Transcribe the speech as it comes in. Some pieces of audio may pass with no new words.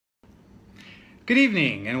Good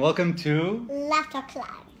evening and welcome to Alhegelan.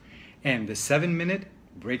 and the 7-minute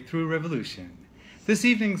breakthrough revolution. This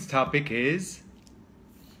evening's topic is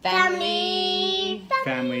Family.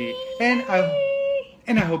 and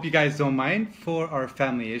I hope you guys don't mind for our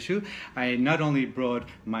family issue. I not only brought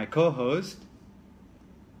my co-host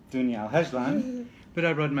Dunya Alhegelan, but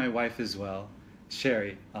I brought my wife as well,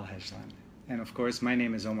 Sherry Alhegelan. And of course, my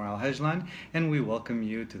name is Omar Alhegelan, and we welcome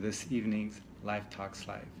you to this evening's Live Talks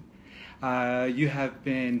Live. You have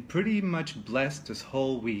been pretty much blessed this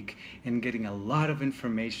whole week in getting a lot of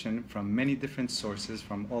information from many different sources,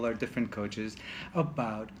 from all our different coaches,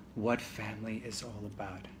 about what family is all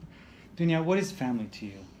about. Dunya, what is family to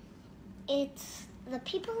you? It's the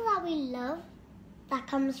people that we love that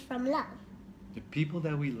comes from love. The people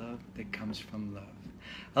that we love that comes from love.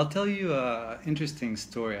 I'll tell you an interesting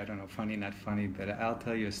story. I don't know, funny, not funny, but I'll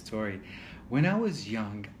tell you a story. When I was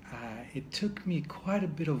young, it took me quite a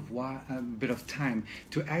bit of time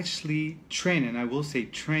to actually train, and I will say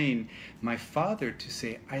train, my father to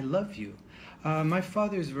say, I love you. My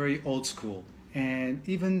father is very old school. And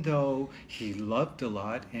even though he loved a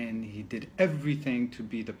lot and he did everything to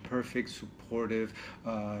be the perfect, supportive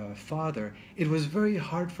father, it was very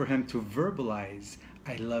hard for him to verbalize,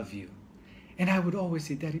 I love you. And I would always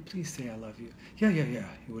say, Daddy, please say I love you. Yeah,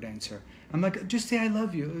 he would answer. I'm like, just say I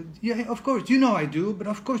love you. Yeah, of course, you know I do, but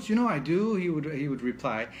of course, you know I do, he would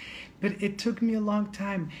reply. But it took me a long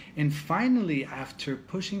time. And finally, after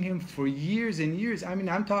pushing him for years and years, I mean,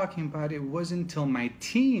 I'm talking about it wasn't until my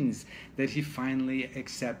teens that he finally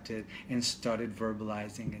accepted and started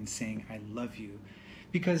verbalizing and saying, I love you.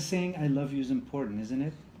 Because saying I love you is important, isn't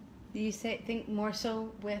it? Do you think more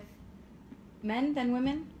so with men than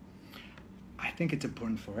women? I think it's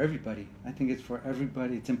important for everybody. I think it's for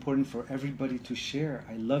everybody. It's important for everybody to share.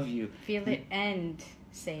 I love you. Feel it and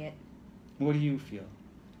say it. What do you feel?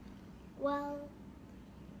 Well,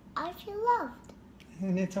 I feel loved.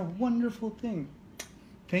 And it's a wonderful thing.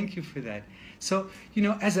 Thank you for that. So,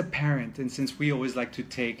 as a parent, and since we always like to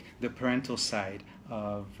take the parental side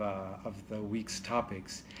of the week's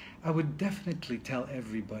topics, I would definitely tell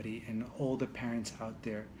everybody and all the parents out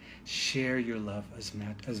there, share your love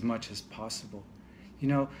as much as possible.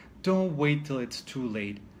 Don't wait till it's too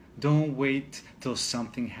late. Don't wait till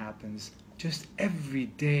something happens. Just every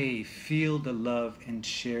day feel the love and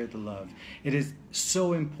share the love. It is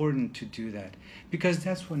so important to do that because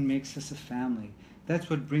that's what makes us a family. That's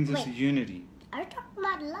what brings us unity. Are you talking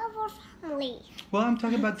about love or family? Well, I'm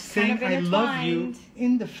talking about saying I love you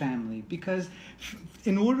in the family because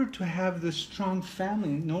in order to have the strong family,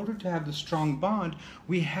 in order to have the strong bond,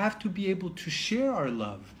 we have to be able to share our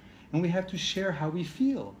love and we have to share how we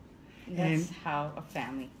feel. That's how a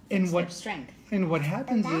family gets their strength. And what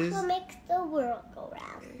happens and is... that's what makes the world go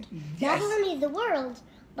round. Yes. Not only the world,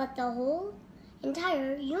 but the whole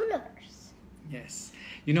entire universe. Yes.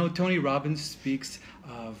 Tony Robbins speaks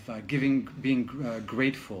of being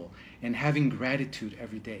grateful and having gratitude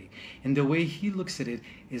every day. And the way he looks at it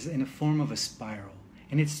is in a form of a spiral.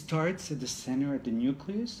 And it starts at the center, at the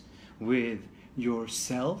nucleus, with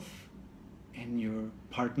yourself and your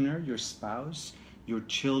partner, your spouse, your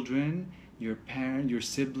children, your parent, your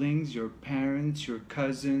siblings, your parents, your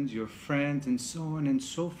cousins, your friends, and so on and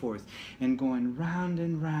so forth, and going round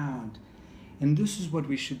and round. And this is what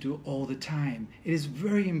we should do all the time. It is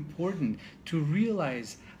very important to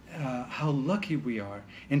realize how lucky we are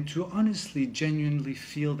and to honestly, genuinely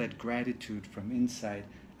feel that gratitude from inside.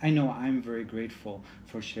 I know I'm very grateful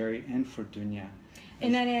for Sherry and for Dunya.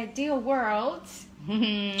 In an ideal world,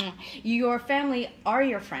 your family are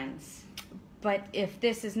your friends. But if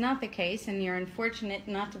this is not the case and you're unfortunate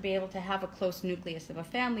not to be able to have a close nucleus of a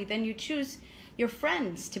family, then you choose your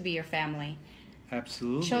friends to be your family.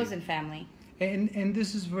 Absolutely. Chosen family. And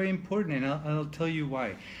this is very important, and I'll tell you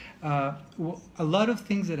why. A lot of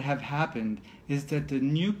things that have happened is that the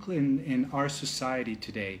nucleus in our society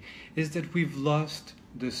today is that we've lost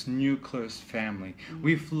this nucleus family. Mm-hmm.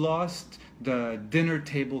 We've lost the dinner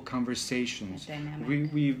table conversations.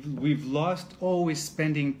 We've lost always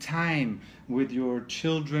spending time with your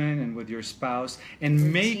children and with your spouse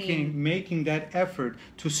and making that effort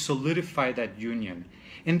to solidify that union.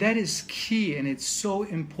 And that is key, and it's so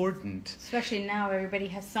important. Especially now, everybody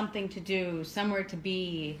has something to do, somewhere to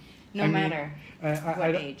be, no matter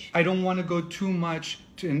what age. I don't want to go too much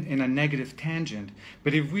in a negative tangent,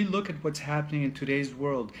 but if we look at what's happening in today's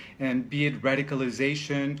world, and be it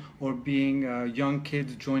radicalization or being young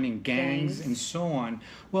kids joining gangs and so on,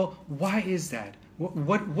 well, why is that?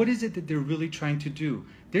 What is it that they're really trying to do?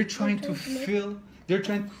 They're trying to fill...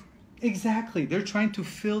 Exactly. They're trying to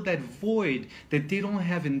fill that void that they don't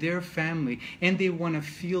have in their family, and they want to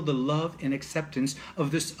feel the love and acceptance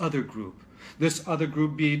of this other group. This other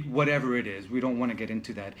group, be it whatever it is. We don't want to get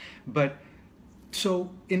into that. But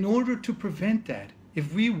so, in order to prevent that,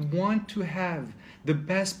 if we want to have the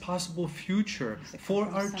best possible future for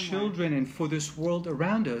our children and for this world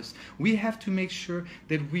around us, we have to make sure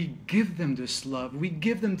that we give them this love, we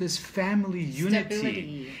give them this family unity,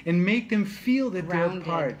 Stability. and make them feel that they're Grounded. a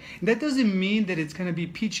part. And that doesn't mean that it's going to be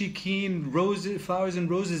peachy keen, roses, flowers and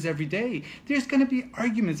roses every day. There's going to be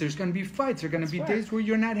arguments, there's going to be fights, there's going to be days where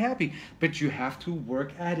you're not happy, but you have to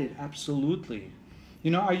work at it, absolutely. You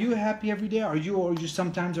know, are you happy every day? Or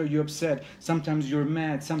sometimes are you upset? Sometimes you're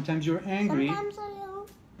mad. Sometimes you're angry. Sometimes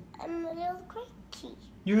I'm a little cranky.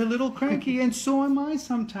 You're a little cranky, and so am I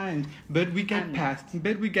sometimes. But we get I'm past.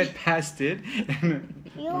 But we get past it.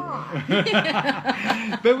 You are.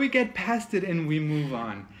 But we get past it, and we move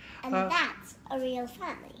on. And that's a real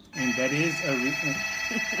family. And that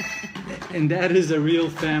is a real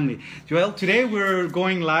family. Well, today we're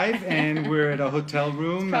going live, and we're at a hotel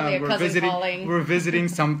room. Probably a cousin calling. We're visiting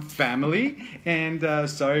some family, and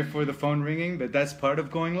sorry for the phone ringing, but that's part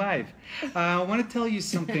of going live. I want to tell you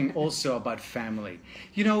something also about family.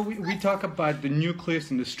 You know, we talk about the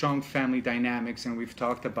nucleus and the strong family dynamics, and we've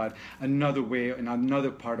talked about another way and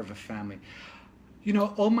another part of a family. You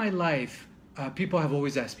know, all my life, people have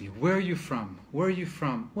always asked me, where are you from? Where are you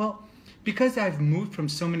from? Well, because I've moved from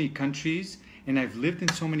so many countries and I've lived in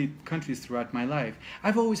so many countries throughout my life,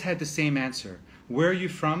 I've always had the same answer. Where are you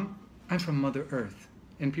from? I'm from Mother Earth.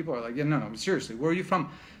 And people are like, yeah, no, seriously, where are you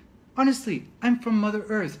from? Honestly, I'm from Mother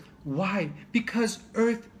Earth. Why? Because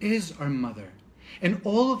Earth is our mother. And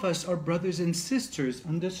all of us are brothers and sisters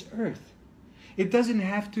on this earth. It doesn't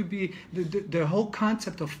have to be, the whole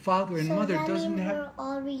concept of father and mother doesn't have... we're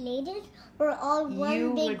all related? We're all one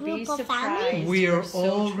You big would be group of surprised. families? We are So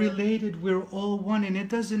all true. related. We're all one. And it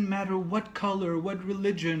doesn't matter what color, what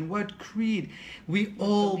religion, what creed. We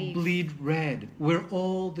all belief. bleed red. We're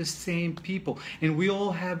all the same people. And we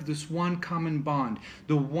all have this one common bond,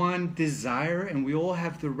 the one desire, and we all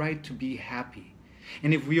have the right to be happy.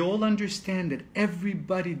 And if we all understand that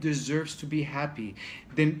everybody deserves to be happy,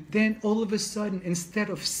 then all of a sudden, instead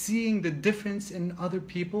of seeing the difference in other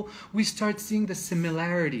people, we start seeing the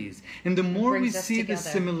similarities. And the more we brings us see the together.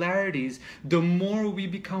 similarities, the more we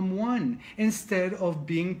become one, instead of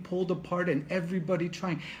being pulled apart and everybody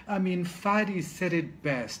trying. I mean, Fadi said it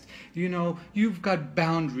best. You know, you've got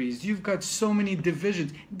boundaries, you've got so many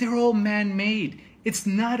divisions. They're all man-made. It's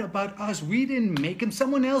not about us. We didn't make them.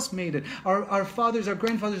 Someone else made it. Our fathers, our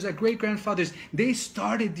grandfathers, our great-grandfathers, they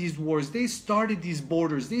started these wars. They started these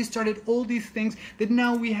borders. They started all these things that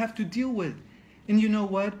now we have to deal with. And you know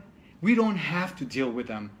what? We don't have to deal with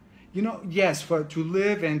them. You know, yes, to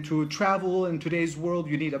live and to travel in today's world,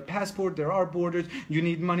 you need a passport, there are borders, you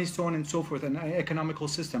need money, so on and so forth, an economical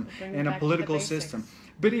system Bring it and a back to the political basics system.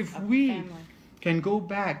 But if of we family. can go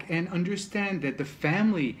back and understand that the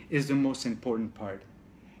family is the most important part,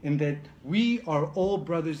 and that we are all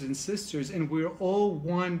brothers and sisters, and we're all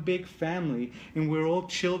one big family, and we're all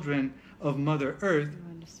children of Mother Earth, You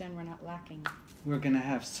understand we're not lacking. we're going to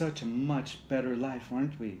have such a much better life,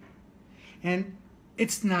 aren't we? And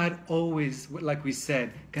it's not always, like we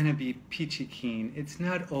said, going to be peachy keen. It's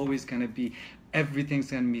not always going to be, everything's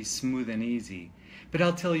going to be smooth and easy. But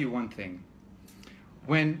I'll tell you one thing.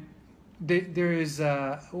 When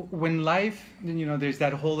when life, you know, there's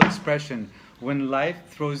that whole expression, when life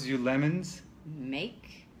throws you lemons,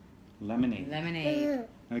 Make lemonade. lemonade.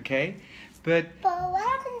 Okay? But But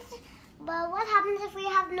what happens if we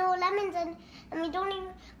have no lemons and we don't even...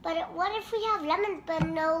 But what if we have lemons but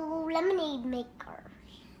no lemonade maker?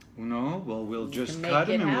 no, well, we'll You just can make cut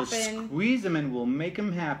them it and we'll happen. squeeze them and we'll make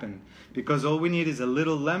them happen. Because all we need is a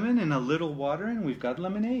little lemon and a little water and we've got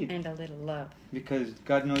lemonade. And a little love. Because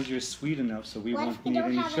God knows you're sweet enough, so we What won't if we need don't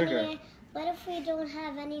any have sugar. any? What if we don't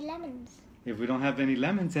have any lemons? If we don't have any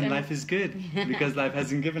lemons, then Then- life is good. Because life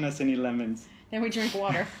hasn't given us any lemons. Then we drink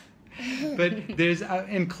water. But there's,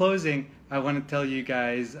 in closing, I want to tell you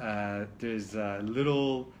guys, there's a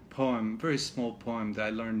little poem, very small poem that I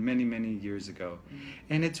learned many, many years ago.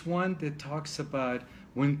 And it's one that talks about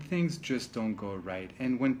when things just don't go right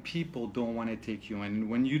and when people don't want to take you in,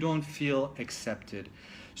 when you don't feel accepted.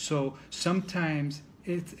 So sometimes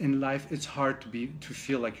in life it's hard to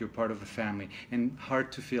feel like you're part of a family and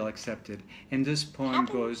hard to feel accepted. And this poem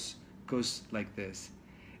goes like this.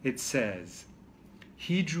 It says,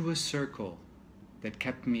 "He drew a circle that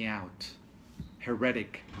kept me out,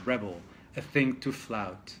 heretic, rebel, a thing to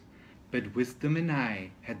flout. But wisdom and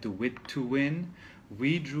I had the wit to win.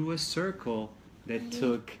 We drew a circle that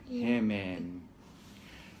took him in.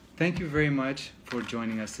 Thank you very much for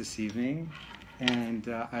joining us this evening. And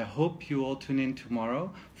I hope you all tune in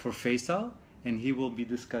tomorrow for Faisal, and he will be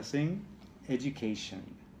discussing education.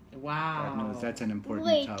 Wow. God knows that's an important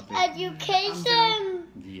Wait, topic. education.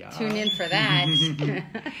 Yeah. Tune in for that.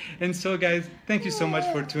 And so, guys, thank you so much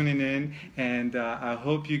for tuning in. And I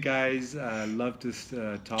hope you guys loved this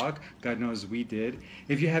talk. God knows we did.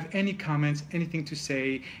 If you have any comments, anything to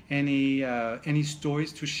say, any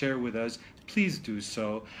stories to share with us, please do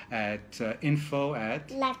so at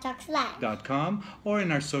LifeTalksLive.com or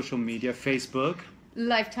in our social media, Facebook,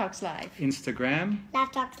 Life Talks Live. Instagram,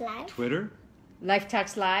 Life Talks Live. Twitter, Life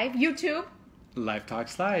Talks Live. YouTube. Life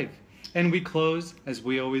Talks Live. And we close, as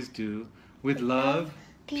we always do, with love,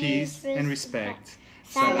 peace, and respect.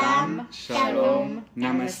 Salam, Shalom,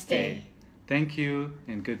 Namaste. Namaste. Thank you,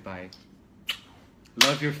 and goodbye.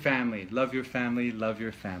 Love your family. Love your family. Love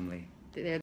your family.